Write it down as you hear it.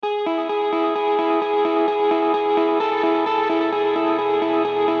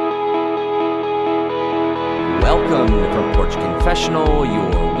Front Porch Confessional, your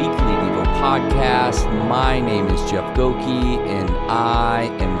weekly Devo podcast. My name is Jeff Goki, and I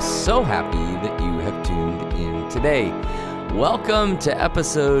am so happy that you have tuned in today. Welcome to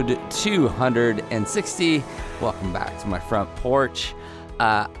episode 260. Welcome back to my front porch.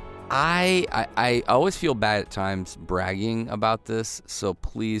 I always feel bad at times bragging about this, so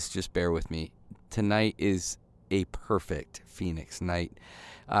please just bear with me. Tonight is a perfect Phoenix night.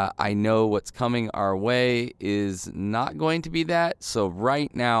 I know what's coming our way is not going to be that, so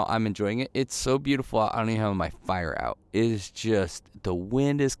right now I'm enjoying it. It's so beautiful. I don't even have my fire out. It is just, the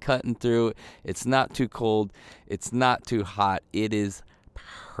wind is cutting through. It's not too cold. It's not too hot. It is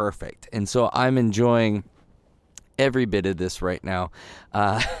perfect. And so I'm enjoying every bit of this right now.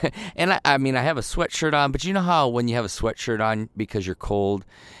 And I mean, I have a sweatshirt on, but you know how when you have a sweatshirt on because you're cold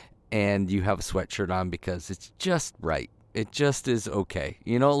and you have a sweatshirt on because it's just right. It just is okay.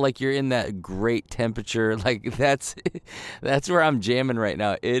 You know, like you're in that great temperature. Like that's where I'm jamming right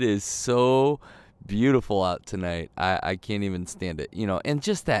now. It is so beautiful out tonight. I can't even stand it. You know, and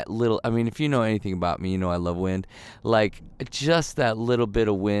just that little, I mean, if you know anything about me, you know I love wind. Like just that little bit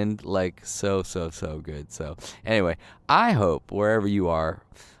of wind, like so good. So anyway, I hope wherever you are,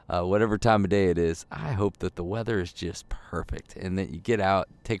 whatever time of day it is, I hope that the weather is just perfect and that you get out,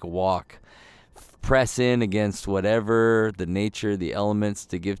 take a walk, press in against whatever the nature, the elements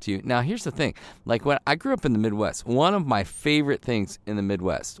to give to you. Now, here's the thing. Like when I grew up in the Midwest, one of my favorite things in the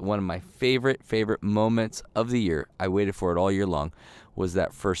Midwest, one of my favorite moments of the year, I waited for it all year long, was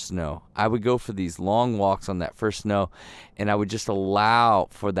that first snow. I would go for these long walks on that first snow, and I would just allow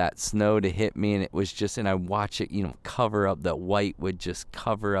for that snow to hit me, and it was just, and I watch it, you know, cover up, that white would just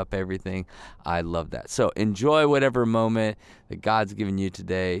cover up everything. I love that. So enjoy whatever moment that God's given you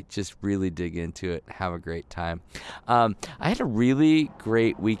today. Just really dig into it. Have a great time. I had a really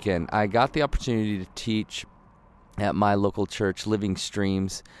great weekend. I got the opportunity to teach at my local church, Living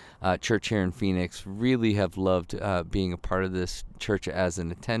Streams church here in Phoenix. Really have loved being a part of this church as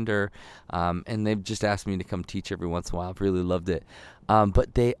an attender, and they've just asked me to come teach every once in a while. I've really loved it.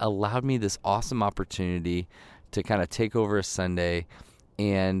 But they allowed me this awesome opportunity to kind of take over a Sunday,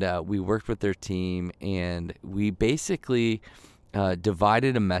 and we worked with their team, and we basically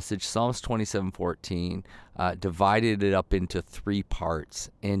divided a message, Psalms 27:14, divided it up into 3 parts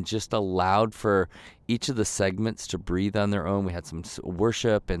and just allowed for each of the segments to breathe on their own. We had some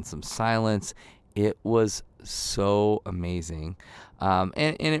worship and some silence. It was so amazing. And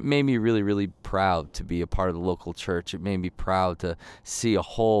it made me really, really proud to be a part of the local church. It made me proud to see a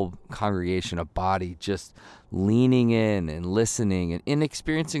whole congregation, a body, just leaning in and listening and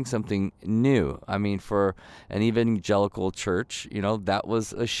experiencing something new. I mean, for an evangelical church, you know, that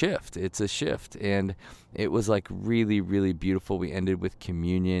was a shift. It's a shift. And it was like really, really beautiful. We ended with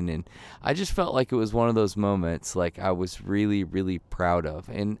communion, and I just felt like it was one of those moments like I was really, really proud of.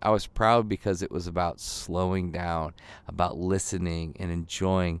 And I was proud because it was about slowing down, about listening and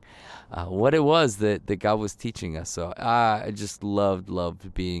enjoying what it was that God was teaching us. So I just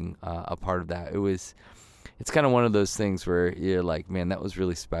loved being a part of that. It's kind of one of those things where you're like, man, that was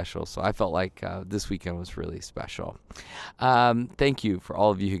really special. So I felt like this weekend was really special. Thank you for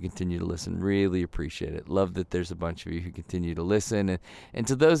all of you who continue to listen. Really appreciate it. Love that there's a bunch of you who continue to listen. And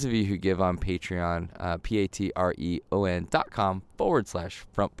to those of you who give on Patreon,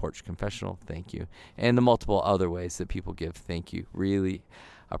 patreon.com/Front Porch Confessional, thank you. And the multiple other ways that people give, thank you. Really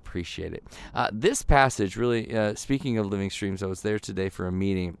appreciate it. This passage, really, speaking of Living Streams, I was there today for a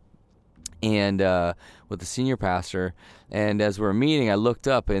meeting and with the senior pastor, and as we're meeting, I looked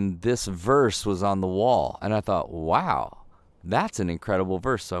up and this verse was on the wall, and I thought, wow, that's an incredible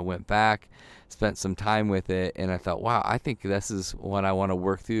verse. So I went back, spent some time with it, and I thought, wow, I think this is what I want to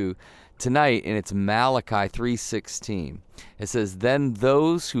work through tonight, and it's Malachi 3:16. It says, "Then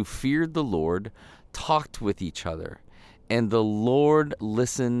those who feared the Lord talked with each other, and the Lord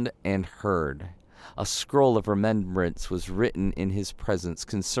listened and heard. A scroll of remembrance was written in his presence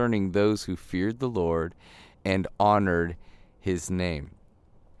concerning those who feared the Lord and honored his name."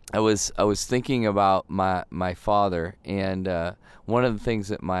 I was thinking about my father, and one of the things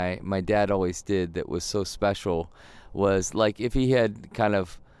that my dad always did that was so special was, like, if he had kind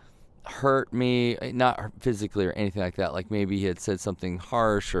of hurt me, not physically or anything like that, like maybe he had said something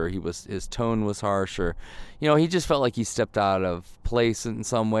harsh, or his tone was harsh, or, you know, he just felt like he stepped out of place in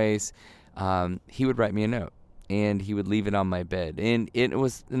some ways, he would write me a note, and he would leave it on my bed, and it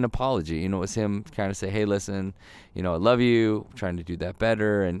was an apology. You know, it was him kind of say, hey, listen, you know, I love you, I'm trying to do that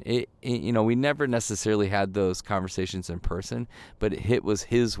better. And it, you know, we never necessarily had those conversations in person, but it was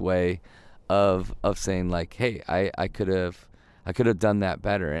his way of saying, like, hey, I could have I could have done that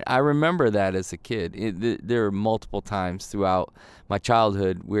better. And I remember that as a kid. There were multiple times throughout my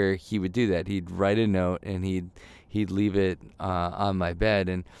childhood where he would do that. He'd write a note and he'd leave it on my bed.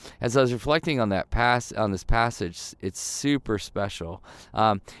 And as I was reflecting on this passage, it's super special.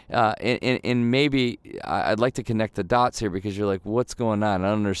 And maybe I'd like to connect the dots here, because you're like, what's going on? I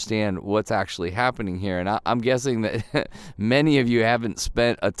don't understand what's actually happening here. And I'm guessing that many of you haven't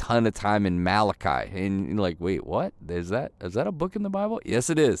spent a ton of time in Malachi. And you're like, wait, what? Is that a book in the Bible? Yes,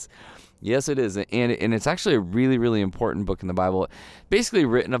 it is. Yes, it is. And it's actually a really, really important book in the Bible. Basically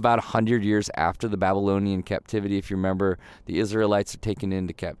written about 100 years after the Babylonian captivity. If you remember, the Israelites are taken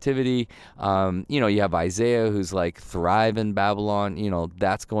into captivity. You have Isaiah, who's like thrive in Babylon.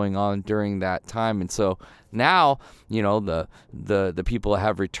 That's going on during that time. And so now, the people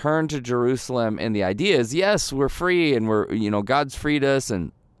have returned to Jerusalem. And the idea is, yes, we're free, and God's freed us,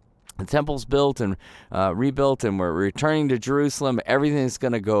 and the temple's built and rebuilt, and we're returning to Jerusalem. Everything's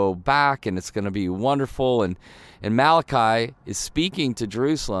going to go back, and it's going to be wonderful. And Malachi is speaking to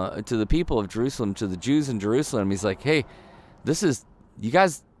Jerusalem, to the people of Jerusalem, to the Jews in Jerusalem. He's like, hey, you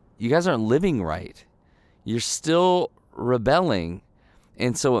guys aren't living right. You're still rebelling.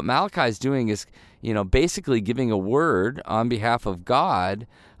 And so what Malachi is doing is, basically giving a word on behalf of God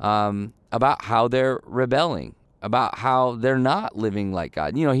about how they're rebelling, about how they're not living like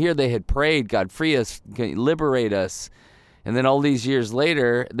God. Here they had prayed, God, free us, liberate us. And then all these years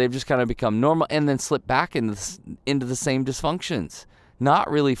later, they've just kind of become normal and then slip back into the same dysfunctions, not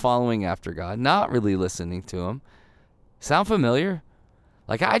really following after God, not really listening to him. Sound familiar?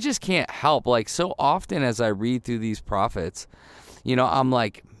 Like, I just can't help, like, so often as I read through these prophets, I'm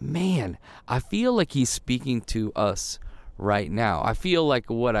like, man, I feel like he's speaking to us right now. I feel like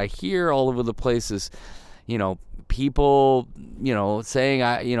what I hear all over the place is, people, saying,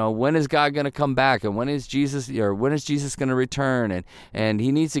 when is God going to come back? And when is Jesus going to return? And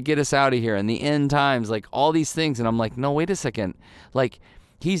he needs to get us out of here. And the end times, like all these things. And I'm like, no, wait a second. Like,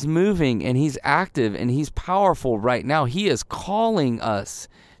 he's moving and he's active and he's powerful right now. He is calling us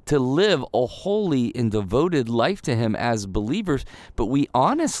to live a holy and devoted life to him as believers, but we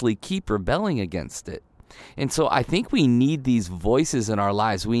honestly keep rebelling against it. And so I think we need these voices in our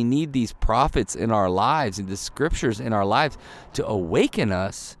lives. We need these prophets in our lives and the scriptures in our lives to awaken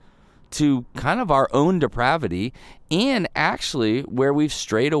us to kind of our own depravity and actually where we've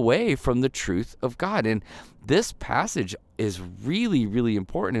strayed away from the truth of God. And this passage is really, really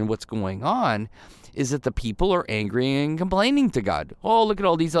important. And what's going on is that the people are angry and complaining to God. Oh, look at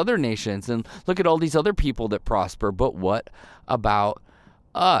all these other nations and look at all these other people that prosper. But what about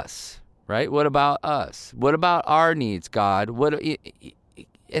us? Right? What about us? What about our needs, God?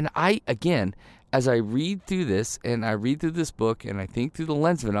 And again, as I read through this and I read through this book and I think through the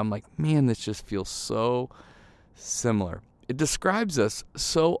lens of it, I'm like, man, this just feels so similar. It describes us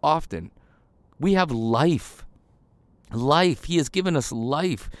so often. We have life. Life. He has given us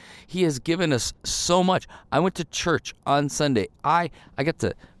life. He has given us so much. I went to church on Sunday. I got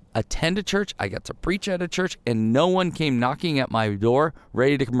to attend a church. I got to preach at a church, and no one came knocking at my door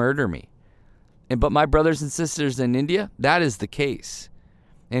ready to murder me. But my brothers and sisters in India, that is the case.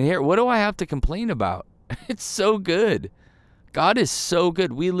 And here, what do I have to complain about? It's so good. God is so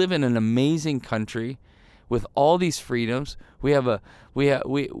good. We live in an amazing country with all these freedoms. We have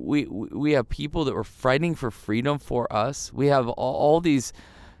people that were fighting for freedom for us. We have all these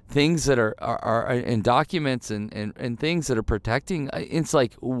things that are in documents and things that are protecting. It's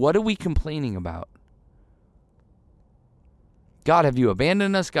like, what are we complaining about? God, have you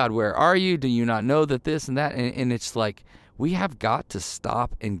abandoned us? God, where are you? Do you not know that this and that? And it's like, we have got to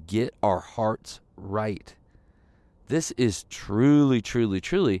stop and get our hearts right. This is truly, truly,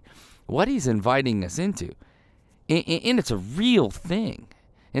 truly what he's inviting us into. And it's a real thing.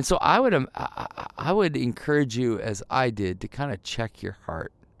 And so I would encourage you, as I did, to kind of check your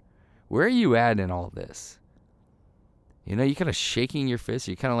heart. Where are you at in all this? You kind of shaking your fist.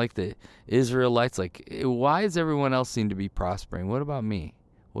 You're kind of like the Israelites. Like, why does everyone else seem to be prospering? What about me?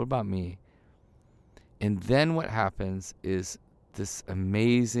 What about me? And then what happens is this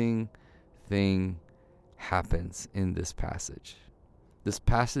amazing thing happens in this passage. This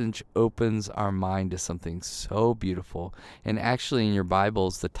passage opens our mind to something so beautiful. And actually in your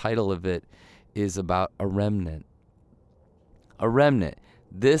Bibles, the title of it is about a remnant. A remnant.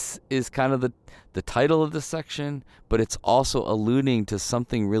 This is kind of the title of the section, but it's also alluding to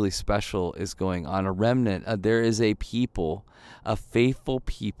something really special is going on. A remnant. There is a people, a faithful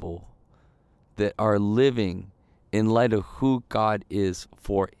people that are living in light of who God is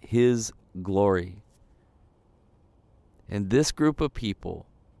for his glory. And this group of people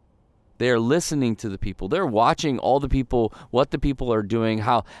They are listening to the people. They're watching all the people, what the people are doing,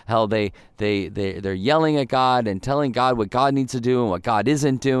 how they're yelling at God and telling God what God needs to do and what God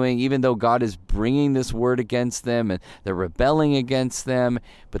isn't doing, even though God is bringing this word against them and they're rebelling against them.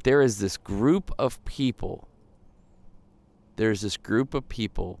 But there is this group of people. There's this group of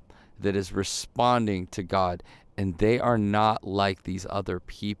people that is responding to God, and they are not like these other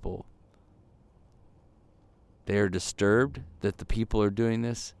people. They are disturbed that the people are doing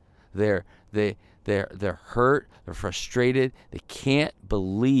this. They're hurt. They're frustrated. They can't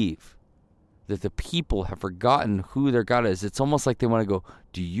believe that the people have forgotten who their God is. It's almost like they want to go,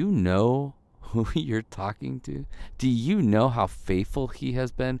 do you know who you're talking to? Do you know how faithful he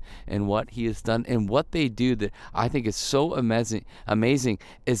has been and what he has done? And what they do that I think is so amazing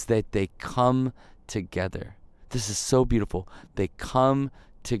is that they come together. This is so beautiful. They come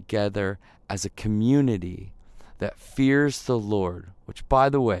together as a community that fears the Lord, which, by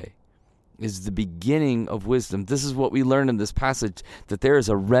the way, is the beginning of wisdom. This is what we learn in this passage, that there is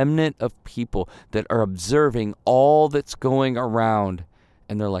a remnant of people that are observing all that's going around,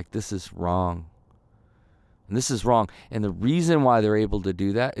 and they're like, this is wrong. And this is wrong. And the reason why they're able to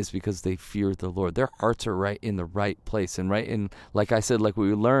do that is because they fear the Lord. Their hearts are right in the right place. And right in, like I said, like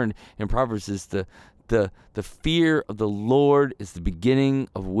we learned in Proverbs, is the fear of the Lord is the beginning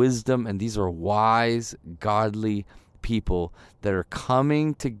of wisdom, and these are wise, godly people that are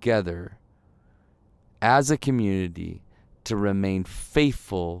coming together as a community to remain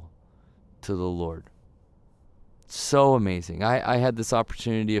faithful to the Lord. So amazing. I had this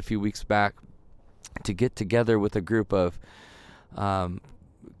opportunity a few weeks back to get together with a group of kind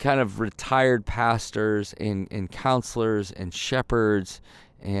of retired pastors and counselors and shepherds.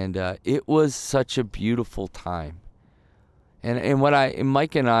 And it was such a beautiful time. And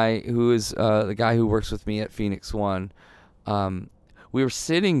Mike and I, who is the guy who works with me at Phoenix One, we were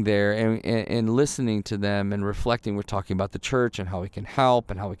sitting there and listening to them and reflecting. We're talking about the church and how we can help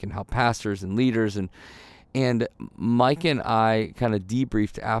pastors and leaders. And Mike and I kind of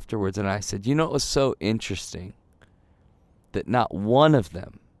debriefed afterwards. And I said, it was so interesting that not one of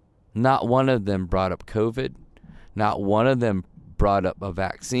them brought up COVID. Not one of them brought up a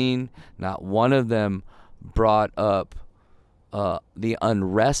vaccine. Not one of them brought up the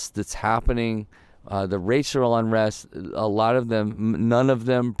unrest that's happening, the racial unrest. A lot of them, none of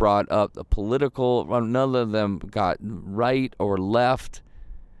them brought up the political. None of them got right or left.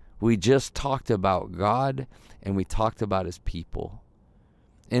 We just talked about God and we talked about his people.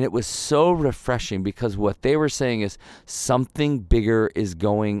 And it was so refreshing because what they were saying is something bigger is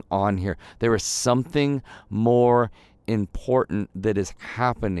going on here. There is something more important that is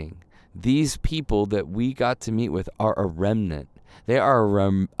happening. These people that we got to meet with are a remnant. They are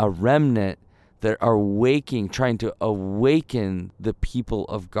a remnant that are trying to awaken the people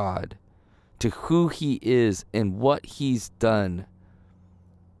of God to who he is and what he's done.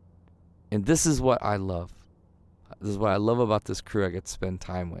 And this is what I love. This is what I love about this crew I get to spend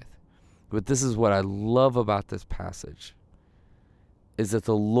time with. But this is what I love about this passage, is that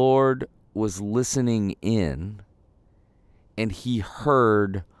the Lord was listening in and he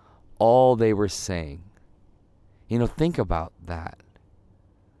heard all they were saying. Think about that.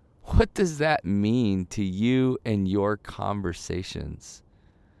 What does that mean to you and your conversations?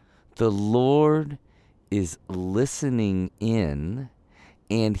 The Lord is listening in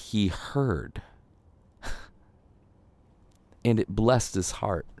and he heard. And it blessed his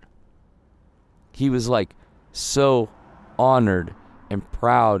heart. He was so honored and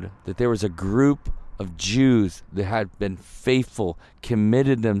proud that there was a group of Jews that had been faithful,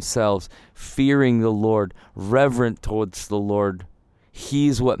 committed themselves, fearing the Lord, reverent towards the Lord.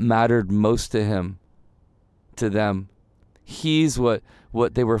 He's what mattered most to them. He's what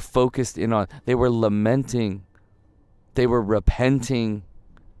they were focused in on. They were lamenting. They were repenting.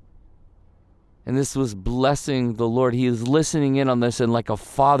 And this was blessing the Lord. He is listening in on this, and like a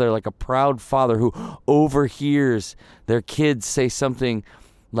father, like a proud father who overhears their kids say something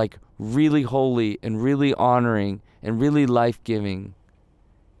like really holy and really honoring and really life-giving.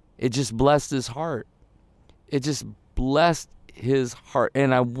 It just blessed his heart. It just blessed his heart.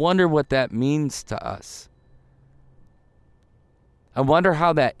 And I wonder what that means to us. I wonder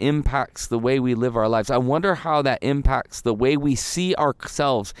how that impacts the way we live our lives. I wonder how that impacts the way we see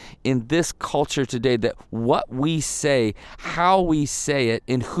ourselves in this culture today, that what we say, how we say it,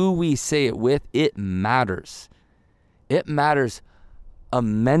 and who we say it with, it matters. It matters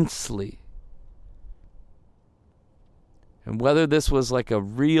immensely. And whether this was like a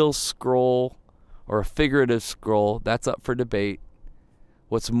real scroll or a figurative scroll, that's up for debate.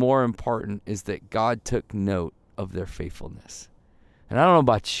 What's more important is that God took note of their faithfulness. And I don't know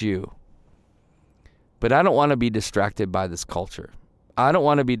about you, But I don't want to be distracted by this culture. I don't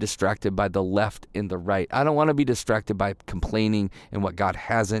want to be distracted by the left and the right. I don't want to be distracted by complaining and what God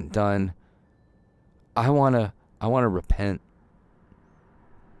hasn't done. I want to repent.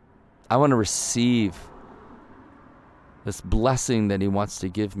 I want to receive this blessing that he wants to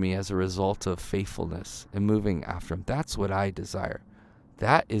give me as a result of faithfulness and moving after him. That's what I desire.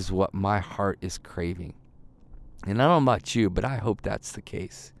 That is what my heart is craving. And I don't know about you, but I hope that's the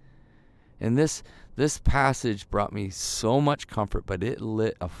case. And this passage brought me so much comfort, but it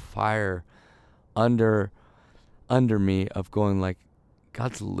lit a fire under me of going like,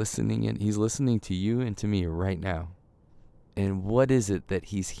 God's listening, and he's listening to you and to me right now. And what is it that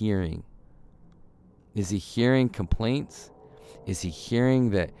he's hearing? Is he hearing complaints? Is he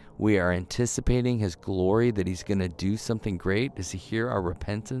hearing that we are anticipating his glory, that he's going to do something great? Does he hear our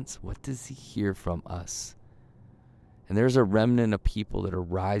repentance? What does he hear from us? And there's a remnant of people that are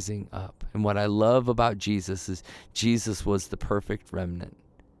rising up. And what I love about Jesus is Jesus was the perfect remnant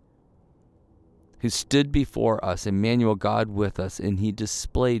who stood before us, Emmanuel, God with us, and he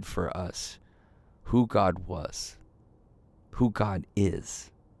displayed for us who God was, who God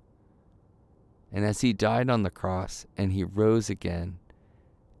is. And as he died on the cross and he rose again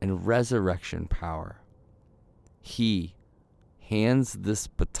in resurrection power, he hands this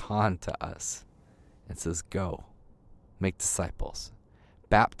baton to us and says, go, make disciples,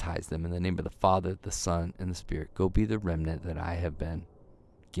 baptize them in the name of the Father, the Son, and the Spirit. Go be the remnant that I have been.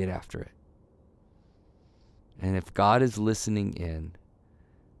 Get after it. And if God is listening in,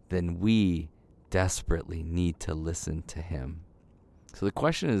 then we desperately need to listen to him. So the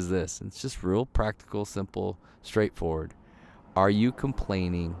question is this, it's just real practical, simple, straightforward. Are you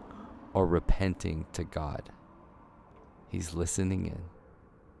complaining or repenting to God? He's listening in.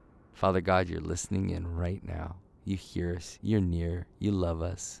 Father God, you're listening in right now. You hear us, you're near, you love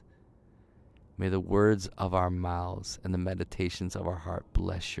us. May the words of our mouths and the meditations of our heart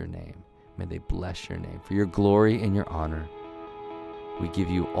bless your name. May they bless your name. For your glory and your honor, we give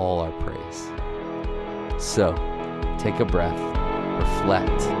you all our praise. So, take a breath,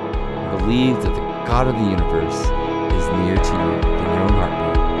 reflect, and believe that the God of the universe is near to you.